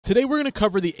Today we're going to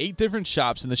cover the 8 different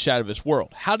shops in the Shadovis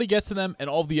world, how to get to them, and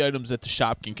all of the items that the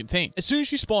shop can contain. As soon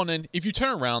as you spawn in, if you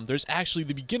turn around, there's actually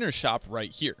the beginner shop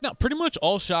right here. Now, pretty much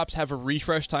all shops have a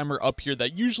refresh timer up here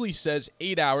that usually says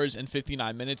 8 hours and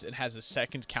 59 minutes and has a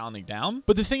second counting down.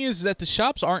 But the thing is that the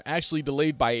shops aren't actually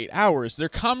delayed by 8 hours. They're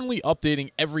commonly updating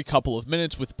every couple of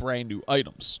minutes with brand new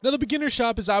items. Now, the beginner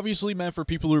shop is obviously meant for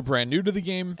people who are brand new to the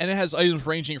game, and it has items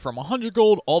ranging from 100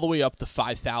 gold all the way up to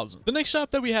 5,000. The next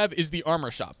shop that we have is the armor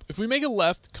shop. If we make a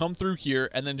left, come through here,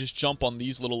 and then just jump on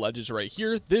these little ledges right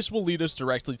here, this will lead us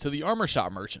directly to the armor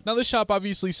shop merchant. Now, this shop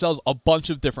obviously sells a bunch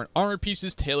of different armor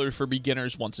pieces tailored for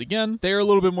beginners once again. They are a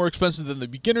little bit more expensive than the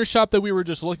beginner shop that we were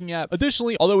just looking at.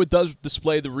 Additionally, although it does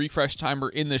display the refresh timer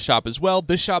in this shop as well,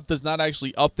 this shop does not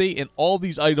actually update, and all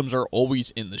these items are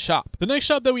always in the shop. The next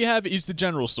shop that we have is the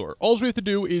general store. All we have to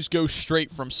do is go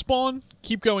straight from spawn,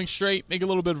 keep going straight, make a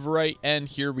little bit of a right, and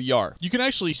here we are. You can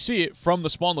actually see it from the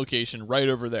spawn location right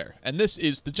over there, and this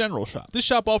is the general shop. This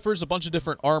shop offers a bunch of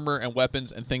different armor and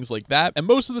weapons and things like that, and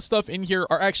most of the stuff in here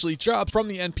are actually dropped from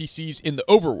the NPCs in the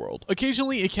overworld.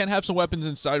 Occasionally, it can have some weapons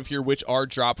inside of here which are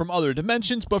dropped from other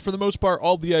dimensions, but for the most part,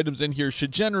 all the items in here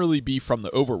should generally be from the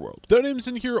overworld. The items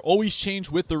in here always change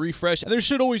with the refresh, and there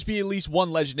should always be at least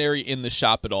one legendary in the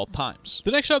shop at all times.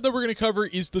 The next shop that we're going to cover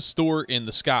is the store in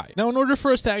the sky. Now, in order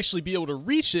for us to actually be able to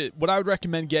reach it, what I would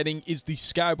recommend getting is the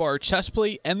Skybar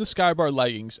chestplate and the Skybar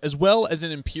leggings, as well as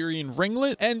an Empyrean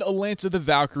ringlet and a Lance of the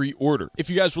Valkyrie order. If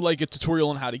you guys would like a tutorial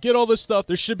on how to get all this stuff,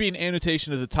 there should be an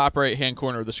annotation at the top right hand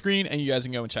corner of the screen, and you guys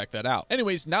can go and check that out.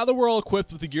 Anyways, now that we're all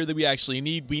equipped with the gear that we actually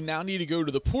need, we now need to go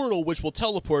to the portal, which will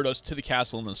teleport us to the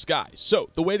castle in the sky. So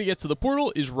the way to get to the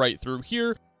portal is right through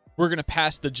here. We're going to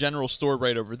pass the general store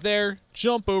right over there,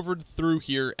 jump over through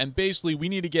here, and basically we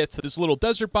need to get to this little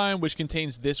desert biome which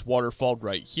contains this waterfall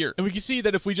right here. And we can see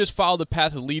that if we just follow the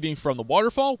path leading from the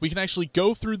waterfall, we can actually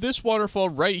go through this waterfall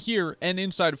right here, and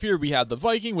inside of here we have the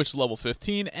Viking, which is level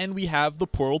 15, and we have the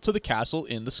portal to the castle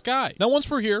in the sky. Now once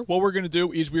we're here, what we're going to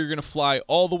do is we're going to fly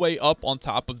all the way up on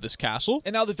top of this castle.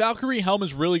 And now the Valkyrie helm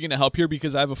is really going to help here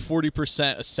because I have a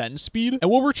 40% ascend speed, and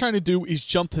what we're trying to do is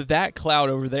jump to that cloud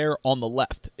over there on the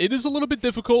left. It is a little bit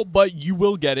difficult, but you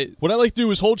will get it. What I like to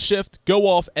do is hold shift, go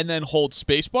off, and then hold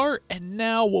spacebar. And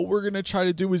now what we're going to try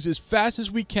to do is as fast as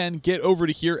we can get over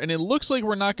to here. And it looks like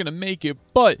we're not going to make it,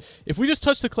 but if we just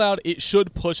touch the cloud, it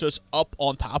should push us up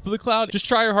on top of the cloud. Just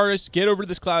try your hardest, get over to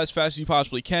this cloud as fast as you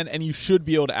possibly can, and you should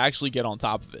be able to actually get on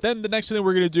top of it. Then the next thing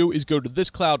we're going to do is go to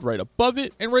this cloud right above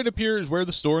it, and right up here is where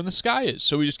the store in the sky is.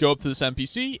 So we just go up to this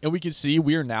NPC, and we can see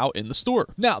we are now in the store.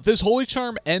 Now, this Holy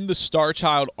Charm and the Star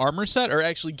Child armor set are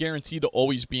actually guaranteed to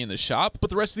always be in the shop, but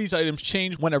the rest of these items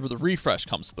change whenever the refresh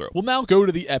comes through. We'll now go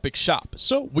to the epic shop.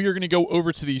 So we are going to go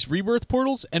over to these rebirth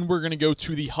portals, and we're going to go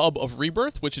to the hub of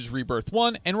rebirth, which is rebirth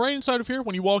 1, and right inside of here,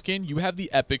 when you walk in, you have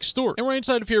the epic store. And right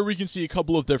inside of here, we can see a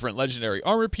couple of different legendary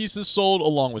armor pieces sold,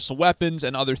 along with some weapons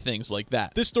and other things like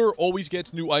that. This store always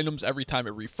gets new items every time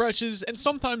it refreshes, and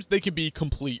sometimes they can be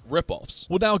complete ripoffs.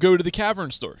 We'll now go to the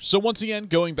Cavern Store. So once again,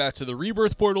 going back to the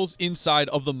rebirth portals inside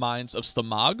of the mines of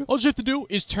Stamag, all you have to do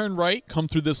is turn right, come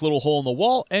through this little hole in the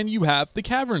wall, and you have the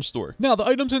Cavern Store. Now, the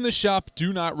items in this shop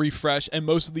do not refresh, and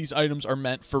most of these items are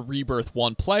meant for Rebirth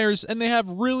 1 players, and they have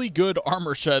really good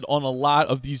armor shed on a lot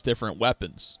of these different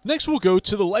weapons. Next, we'll go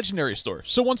to the Legendary Store.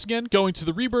 So once again, going to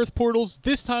the Rebirth portals,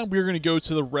 this time we're going to go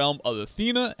to the realm of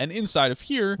Athena, and inside of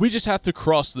here, we just have to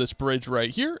cross this bridge right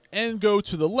here, and go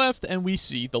to the left, and we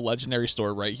see the Legendary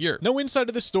Store right here. Now, inside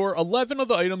of the store, 11 of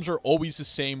the items are always the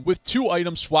same, with 2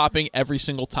 items swapping every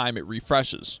single time it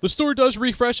refreshes. The store does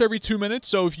refresh every 2 minutes,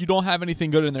 so if you don't have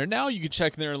anything good in there now, you can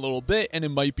check in there in a little bit, and it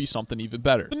might be something even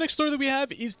better. The next store that we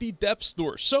have is the Depth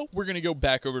Store. So we're going to go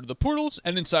back over to the portals,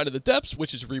 and inside of the Depths,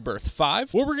 which is Rebirth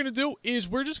 5, what we're going to do is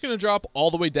we're just going to drop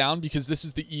all the way down because this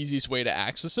is the easiest way to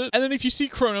access it. And then if you see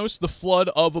Kronos, the Flood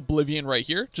of Oblivion right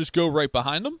here, just go right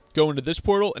behind them, go into this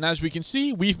portal, and as we can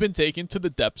see, we've been taken to the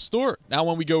Depth Store. Now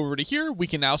when we go over to here, we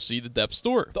can now see the Depth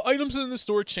Store. The items in the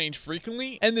store change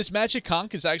frequently, and this magic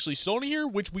conch is actually shown here,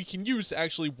 which we can use to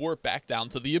actually warp back down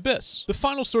to the abyss. The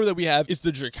final store that we have is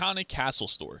the Draconic Castle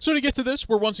Store. So to get to this,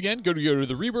 we're once again going to go to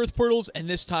the Rebirth portals, and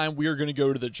this time we are going to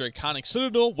go to the Draconic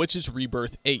Citadel, which is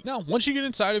Rebirth 8. Now, once you get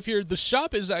inside of here, the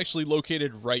shop is actually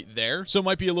located right there, so it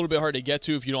might be a little bit hard to get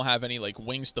to if you don't have any like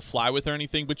wings to fly with or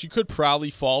anything, but you could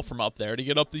probably fall from up there to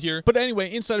get up to here. But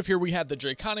anyway, inside of here we have the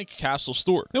Draconic Castle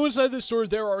Store. Now inside this store,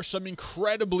 there are some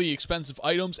incredibly expensive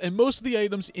items, and most of the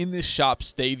items in this shop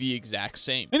stay the exact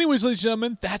same. Anyways, ladies and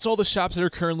gentlemen, that's all the shops that are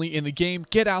currently in the game.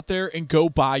 Get out there and go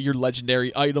buy your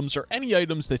legendary items or any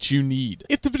items that you need.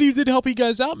 If the video did help you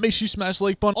guys out, make sure you smash the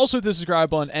like button, also hit the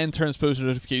subscribe button, and turn post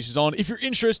notifications on if you're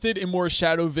interested in more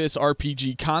Shadovis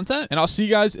RPG content. And I'll see you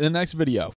guys in the next video.